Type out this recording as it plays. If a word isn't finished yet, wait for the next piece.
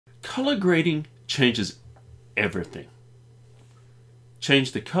color grading changes everything.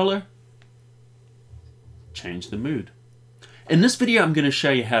 Change the color, change the mood. In this video, I'm going to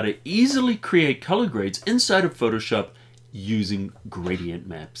show you how to easily create color grades inside of Photoshop using gradient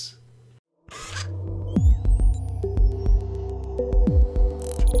maps.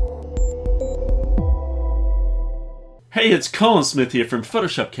 Hey, it's Colin Smith here from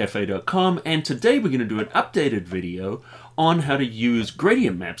PhotoshopCAFE.com, and today we're going to do an updated video on how to use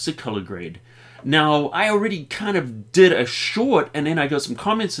gradient maps to color grade. Now, I already kind of did a short, and then I got some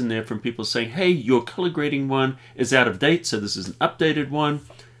comments in there from people saying, hey, your color grading one is out of date, so this is an updated one.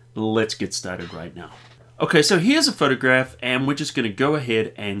 Let's get started right now. Okay, so here's a photograph, and we're just going to go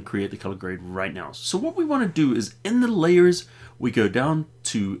ahead and create the color grade right now. So what we want to do is in the layers, we go down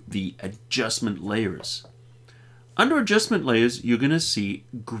to the adjustment layers. Under adjustment layers, you're going to see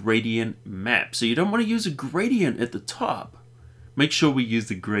gradient map. So you don't want to use a gradient at the top. Make sure we use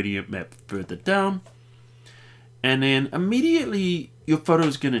the gradient map further down. And then immediately your photo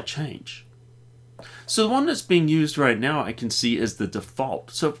is going to change. So the one that's being used right now I can see is the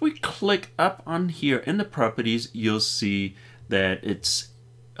default. So if we click up on here in the properties, you'll see that it's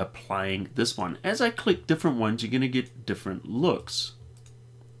applying this one. As I click different ones, you're going to get different looks.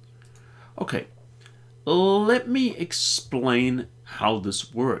 Okay. Let me explain how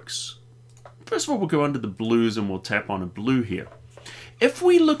this works. First of all, we'll go under the blues and we'll tap on a blue here. If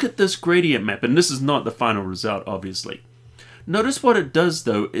we look at this gradient map, and this is not the final result, obviously. Notice what it does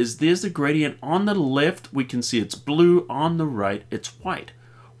though is there's the gradient on the left, we can see it's blue, on the right it's white.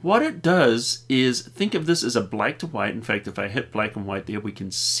 What it does is, think of this as a black to white. In fact, if I hit black and white there, we can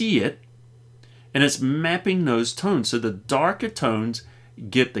see it. And it's mapping those tones. So the darker tones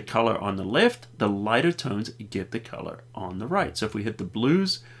get the color on the left, the lighter tones get the color on the right. So if we hit the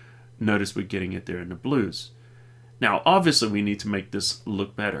blues, notice we're getting it there in the blues. Now obviously we need to make this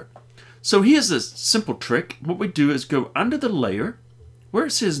look better. So here's this simple trick. What we do is go under the layer where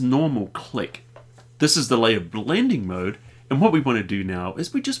it says normal, click. This is the layer blending mode, and what we want to do now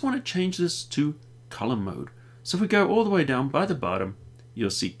is we just want to change this to color mode. So if we go all the way down by the bottom,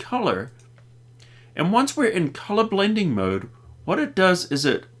 you'll see color, and once we're in color blending mode, what it does is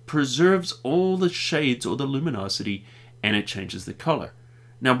it preserves all the shades or the luminosity, and it changes the color.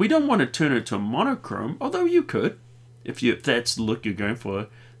 Now we don't want to turn it to a monochrome, although you could. If that's the look you're going for,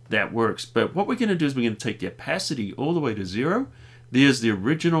 that works. But what we're going to do is we're going to take the opacity all the way to 0. There's the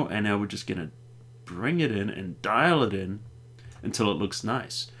original, and now we're just going to bring it in and dial it in until it looks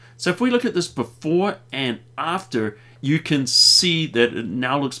nice. So if we look at this before and after, you can see that it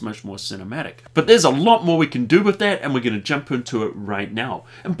now looks much more cinematic. But there's a lot more we can do with that, and we're going to jump into it right now.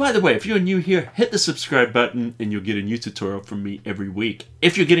 And by the way, if you're new here, hit the subscribe button and you'll get a new tutorial from me every week.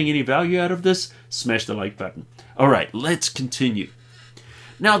 If you're getting any value out of this, smash the like button. All right, let's continue.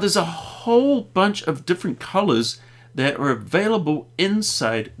 Now there's a whole bunch of different colors that are available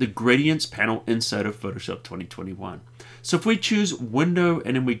inside the gradients panel inside of Photoshop 2021. So if we choose window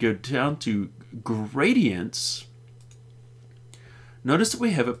and then we go down to gradients, notice that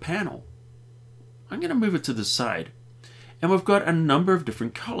we have a panel. I'm going to move it to the side, and we've got a number of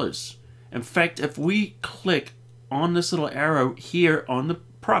different colors. In fact, if we click on this little arrow here on the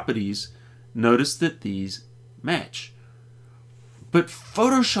properties, notice that these match. But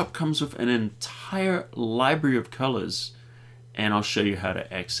Photoshop comes with an entire library of colors, and I'll show you how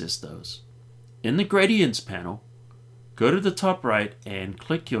to access those. In the gradients panel, go to the top right and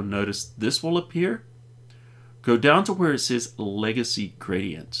click. You'll notice this will appear. Go down to where it says Legacy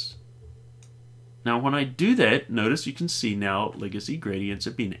Gradients. Now when I do that, notice you can see now Legacy Gradients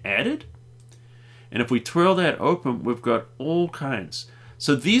have been added. And if we twirl that open, we've got all kinds.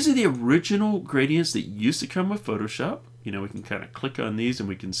 So these are the original gradients that used to come with Photoshop. You know, we can kind of click on these and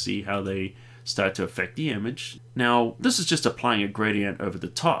we can see how they start to affect the image. Now, this is just applying a gradient over the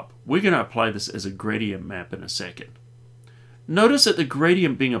top. We're going to apply this as a gradient map in a second. Notice that the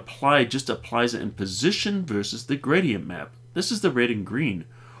gradient being applied just applies it in position versus the gradient map. This is the red and green.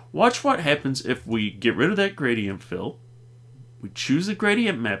 Watch what happens if we get rid of that gradient fill. We choose the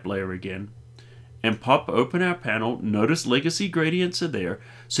gradient map layer again and pop open our panel. Notice legacy gradients are there.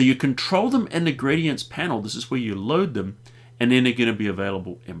 So you control them in the gradients panel. This is where you load them, and then they're going to be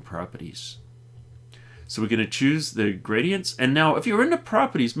available in properties. So we're going to choose the gradients. And now if you're in the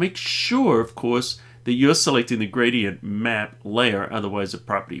properties, make sure, of course, that you're selecting the gradient map layer. Otherwise, the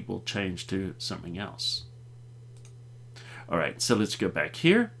property will change to something else. All right, so let's go back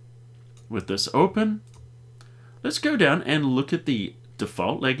here with this open. Let's go down and look at the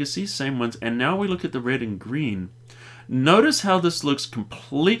default legacy, same ones, and now we look at the red and green. Notice how this looks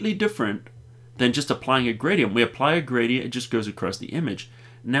completely different than just applying a gradient. We apply a gradient, it just goes across the image.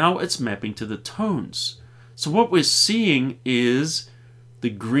 Now it's mapping to the tones. So what we're seeing is the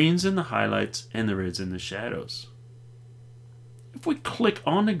greens in the highlights and the reds in the shadows. If we click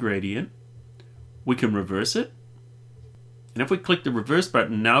on the gradient, we can reverse it. And if we click the reverse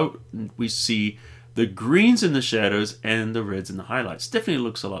button, now we see the greens in the shadows and the reds in the highlights. Definitely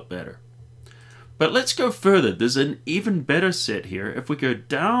looks a lot better. But let's go further. There's an even better set here. If we go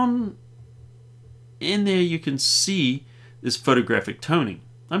down in there, you can see this photographic toning.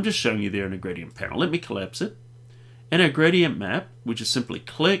 I'm just showing you there in a gradient panel. Let me collapse it. In our gradient map, we just simply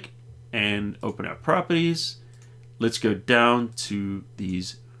click and open our properties. Let's go down to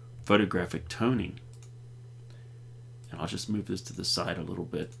these photographic toning. And I'll just move this to the side a little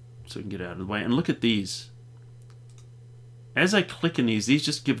bit so we can get out of the way. And look at these. As I click in these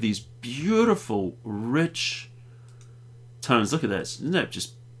just give these beautiful, rich tones. Look at that. Isn't that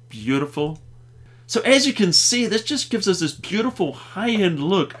just beautiful? So as you can see, this just gives us this beautiful high-end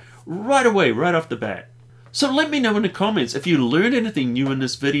look right away, right off the bat. So let me know in the comments if you learned anything new in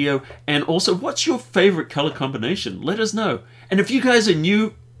this video, and also what's your favorite color combination? Let us know. And if you guys are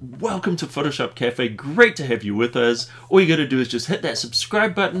new, welcome to Photoshop Cafe. Great to have you with us. All you got to do is just hit that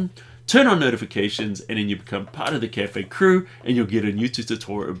subscribe button, turn on notifications, and then you become part of the Cafe crew, and you'll get a new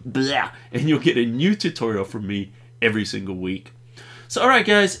tutorial. And you'll get a new tutorial from me every single week. So alright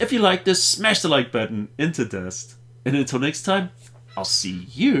guys, if you like this, smash the like button into dust. And until next time, I'll see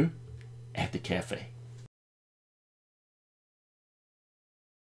you at the cafe.